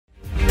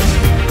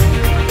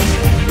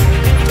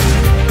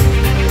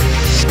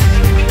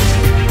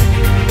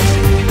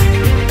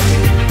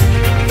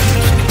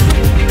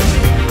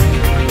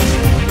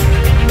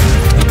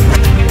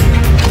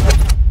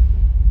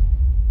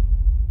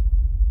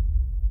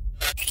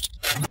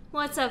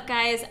What's up,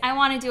 guys? I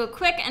want to do a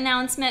quick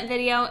announcement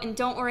video, and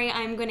don't worry,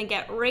 I'm going to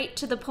get right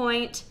to the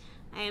point.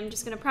 I am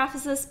just going to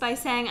preface this by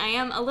saying I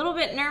am a little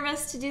bit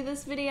nervous to do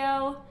this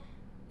video.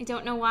 I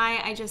don't know why,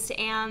 I just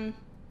am.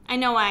 I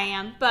know why I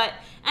am. But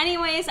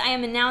anyways, I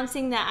am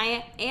announcing that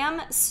I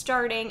am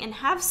starting and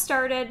have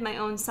started my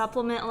own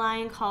supplement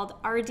line called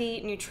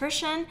RD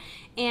Nutrition,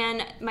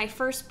 and my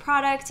first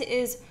product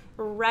is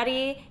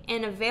ready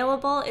and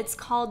available. It's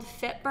called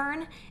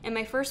FitBurn, and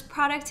my first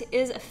product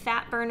is a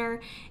fat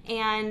burner,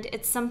 and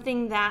it's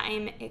something that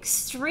I'm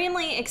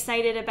extremely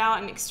excited about.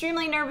 I'm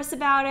extremely nervous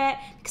about it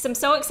because I'm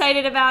so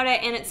excited about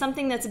it, and it's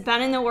something that's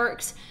been in the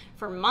works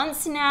for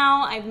months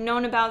now. I've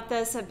known about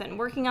this. I've been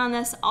working on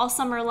this all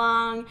summer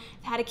long.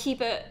 I've had to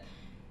keep it,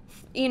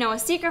 a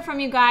secret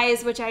from you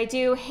guys, which I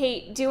do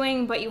hate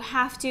doing, but you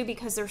have to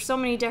because there's so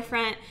many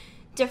different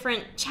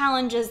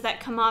challenges that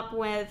come up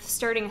with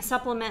starting a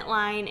supplement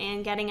line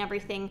and getting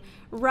everything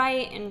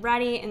right and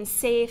ready and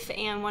safe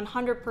and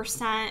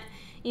 100%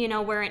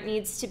 where it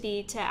needs to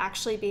be to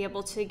actually be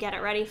able to get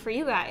it ready for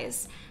you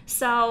guys.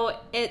 So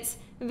it's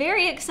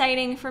very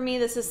exciting for me.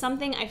 This is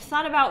something I've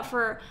thought about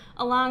for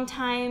a long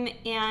time,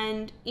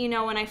 and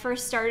when I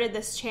first started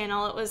this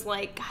channel, it was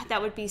like, God,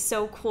 that would be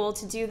so cool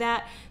to do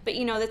that, but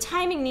the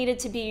timing needed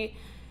to be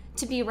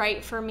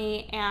right for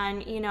me,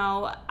 and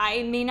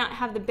I may not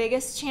have the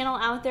biggest channel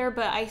out there,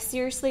 but I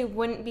seriously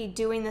wouldn't be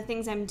doing the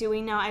things I'm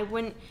doing now. I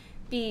wouldn't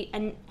be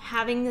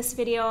having this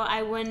video.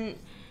 I wouldn't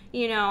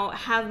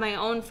have my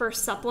own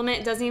first supplement.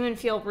 It doesn't even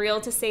feel real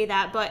to say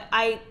that, but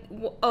I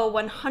owe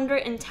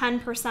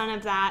 110%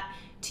 of that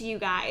to you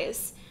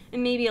guys,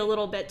 and maybe a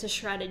little bit to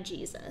Shredded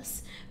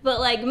Jesus, but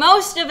like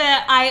most of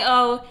it I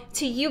owe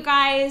to you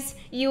guys.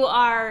 You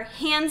are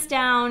hands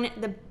down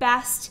the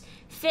best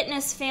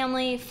fitness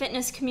family,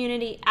 fitness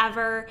community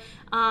ever.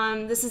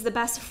 This is the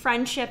best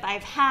friendship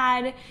I've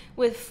had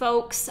with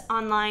folks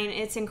online.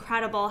 It's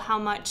incredible how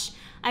much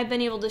I've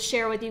been able to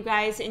share with you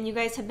guys, and you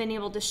guys have been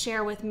able to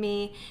share with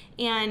me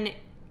and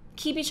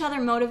keep each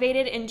other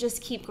motivated and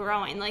just keep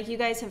growing. Like, you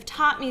guys have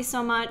taught me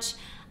so much.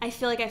 I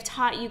feel like I've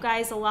taught you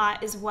guys a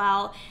lot as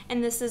well,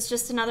 and this is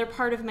just another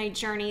part of my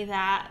journey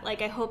that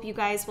I hope you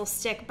guys will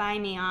stick by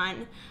me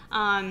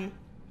on.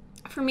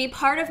 For me,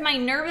 part of my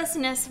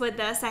nervousness with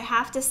this, I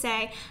have to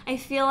say, I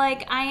feel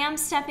like I am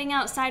stepping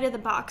outside of the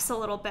box a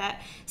little bit.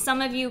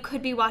 Some of you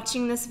could be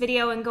watching this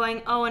video and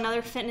going, oh,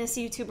 another fitness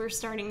YouTuber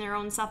starting their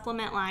own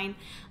supplement line.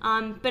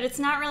 But it's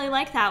not really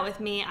like that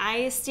with me.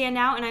 I stand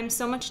out, and I'm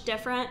so much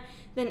different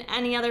than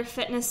any other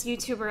fitness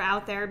YouTuber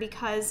out there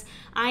because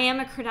I am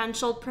a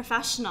credentialed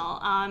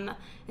professional.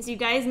 As you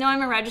guys know,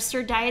 I'm a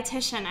registered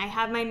dietitian. I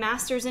have my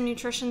master's in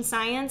nutrition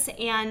science,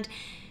 and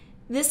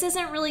this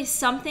isn't really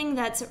something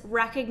that's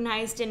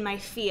recognized in my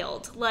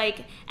field.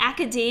 Like,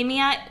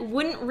 academia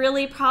wouldn't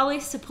really probably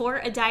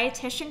support a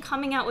dietitian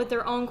coming out with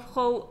their own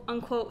quote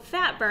unquote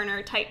fat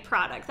burner type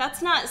product.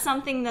 That's not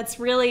something that's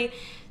really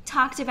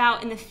talked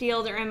about in the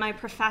field or in my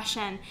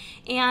profession.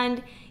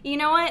 And you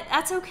know what?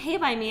 That's okay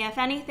by me. If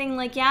anything,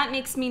 yeah, it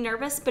makes me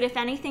nervous, but if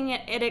anything,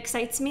 it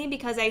excites me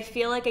because I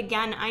feel like,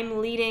 again, I'm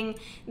leading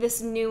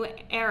this new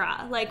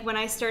era. Like, when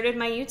I started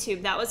my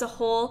YouTube, that was a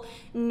whole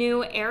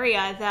new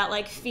area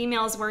that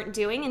females weren't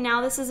doing, and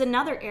now this is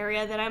another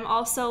area that I'm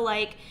also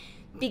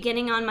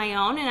beginning on my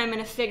own, and I'm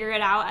gonna figure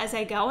it out as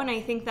I go, and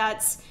I think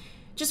that's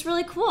just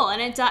really cool.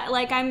 And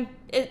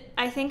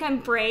I think I'm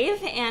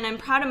brave, and I'm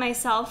proud of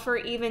myself for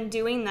even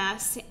doing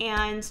this,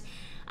 and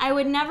I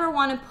would never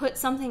want to put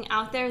something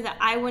out there that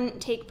I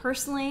wouldn't take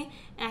personally.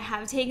 And I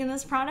have taken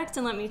this product,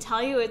 and let me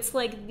tell you, it's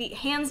the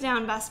hands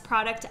down best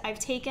product I've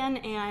taken,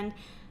 and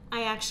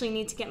I actually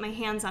need to get my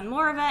hands on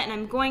more of it, and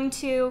I'm going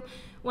to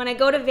when I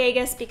go to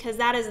Vegas, because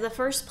that is the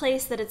first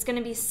place that it's going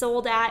to be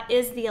sold at,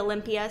 is the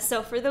Olympia.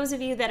 So for those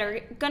of you that are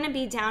going to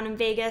be down in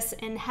Vegas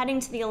and heading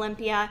to the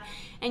Olympia,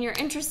 and you're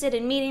interested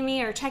in meeting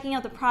me or checking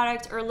out the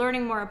product or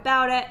learning more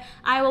about it,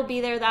 I will be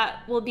there.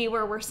 That will be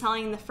where we're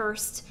selling the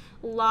first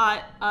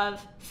lot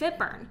of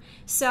FitBurn.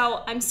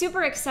 So I'm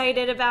super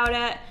excited about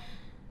it.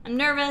 I'm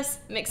nervous,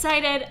 I'm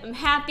excited, I'm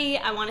happy.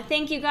 I want to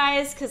thank you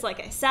guys because, like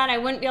I said, I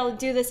wouldn't be able to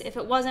do this if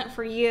it wasn't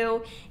for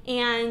you.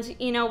 And,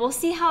 we'll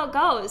see how it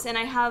goes. And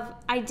I have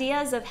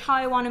ideas of how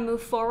I want to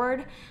move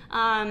forward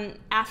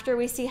after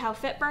we see how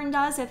FitBurn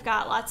does. I've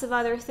got lots of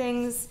other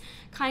things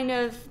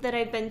that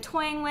I've been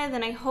toying with,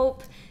 and I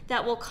hope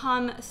that will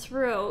come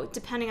through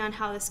depending on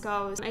how this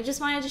goes. I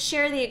just wanted to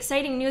share the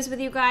exciting news with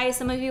you guys.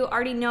 Some of you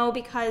already know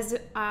because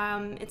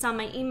it's on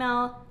my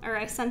email, or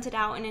I sent it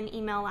out in an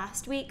email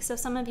last week, so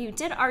some of you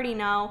did already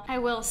know. I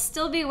will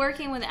still be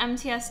working with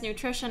MTS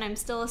Nutrition. I'm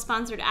still a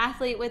sponsored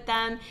athlete with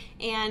them,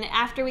 and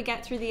after we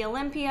get through the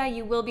Olympia,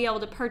 you will be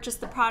able to purchase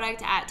the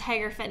product at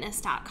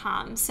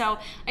tigerfitness.com. So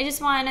I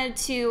just wanted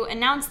to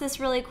announce this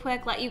really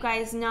quick, let you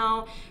guys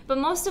know, but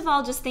most of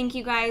all, just thank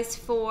you guys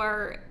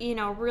for,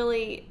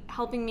 really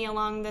helping me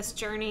along this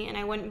journey, and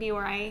I wouldn't be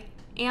where I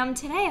am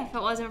today if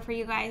it wasn't for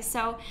you guys.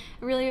 So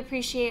I really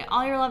appreciate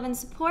all your love and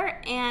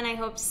support, and I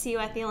hope to see you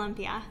at the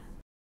Olympia.